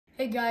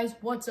Hey guys,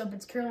 what's up?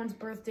 It's Caroline's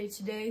birthday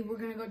today. We're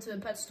gonna go to the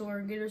pet store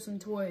and get her some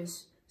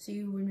toys. See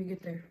you when we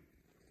get there.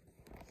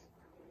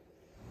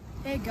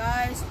 Hey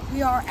guys,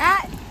 we are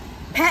at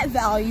Pet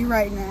Value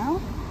right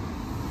now.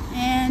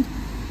 And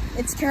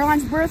it's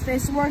Caroline's birthday,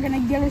 so we're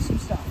gonna get her some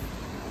stuff.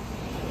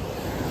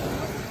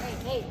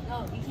 Hey,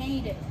 no, you can't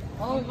eat it.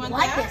 Oh, you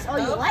like this? Oh,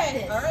 you like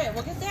this? All right,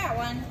 we'll get that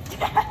one.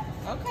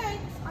 Okay.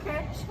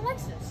 Okay, she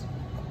likes this.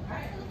 All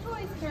right, the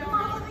toys,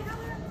 Caroline.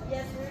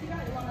 Yes, we already got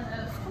one of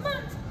those. Come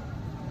on.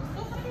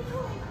 Let's go find a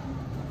toy.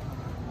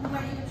 We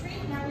got you a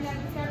treat, now we got to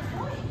get a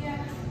toy. Yeah.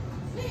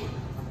 Sweet.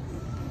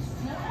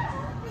 No,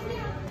 right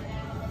here.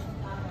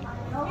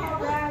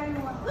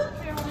 Look,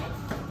 Caroline.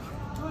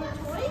 You want a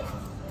toy?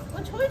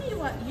 What toy do you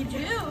want? You do?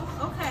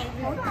 Okay,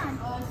 hold on.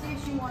 Let's see if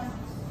she wants.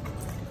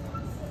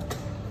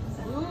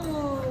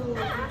 Ooh,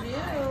 you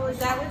do. Is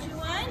that what you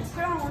want?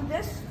 Caroline, want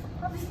this?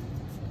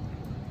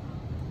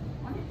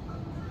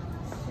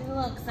 She's a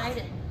little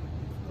excited.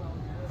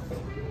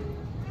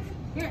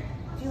 Here,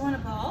 do you want a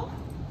ball?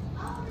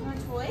 You want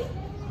a toy?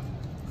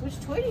 Which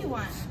toy do you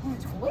want? A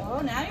toy?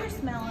 Oh, now you're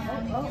smelling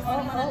them. You want one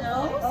of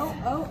those?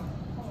 Oh.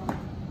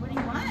 What do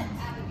you want?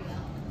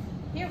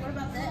 Here, what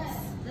about this?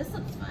 This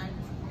looks fun.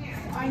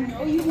 I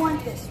know you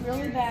want this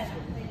really bad.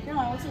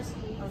 Caroline, what's this?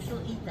 Oh,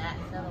 she'll eat that.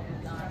 That'll be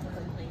gone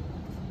quickly.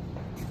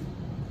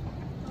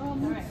 All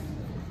right.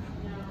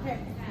 Here,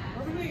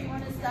 over here, you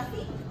want a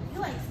stuffy? You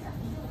like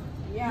stuffy.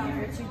 Yeah,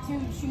 but you two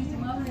choose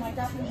them up in like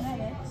 2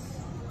 minutes.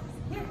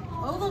 Here.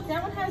 Oh, look,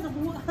 that one has a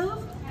hoop.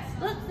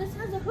 Look, this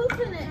has a hoop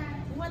in it.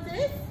 You want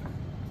this?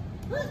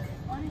 Look.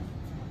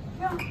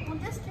 Caroline,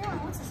 want this?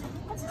 Caroline, what's this?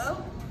 What's this?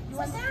 Oh, you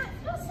want that?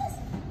 What's this?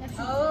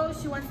 Oh,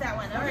 she wants that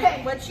one. All right.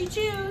 Okay. What'd she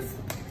choose?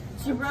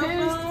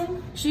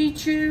 She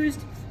chose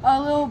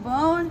a little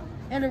bone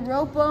and a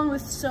rope bone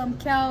with some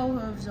cow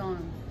hooves on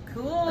them.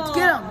 Cool. Let's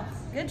get them.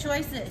 Good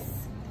choices.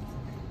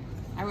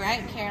 All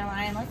right,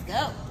 Caroline, let's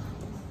go.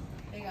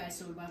 Hey guys,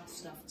 so we bought the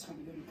stuff. It's gonna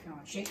be good.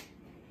 Caroline, shake.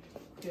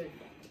 Good.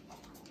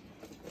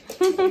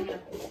 She's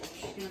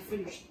gonna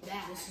finish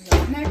that. This is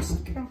up next.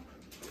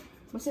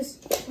 What's this?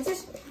 What's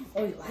this?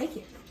 Oh, you like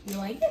it? You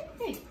like it?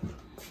 Hey.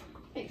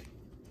 Hey.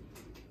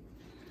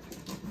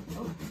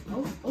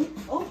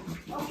 Oh.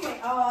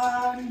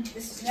 Okay,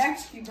 this is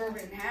next. You broke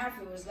it in half.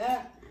 It was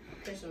that.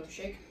 Okay, so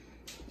shake.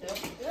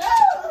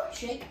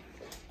 Shake.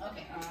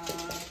 Okay,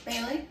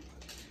 Bailey.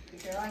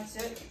 Caroline,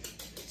 sit.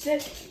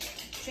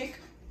 Shake.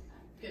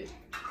 Good.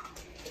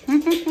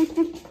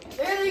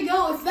 There you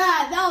go with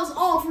that. That was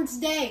all for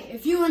today.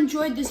 If you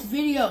enjoyed this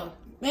video,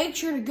 make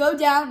sure to go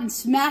down and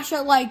smash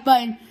that like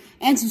button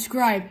and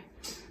subscribe.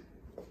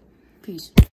 Peace.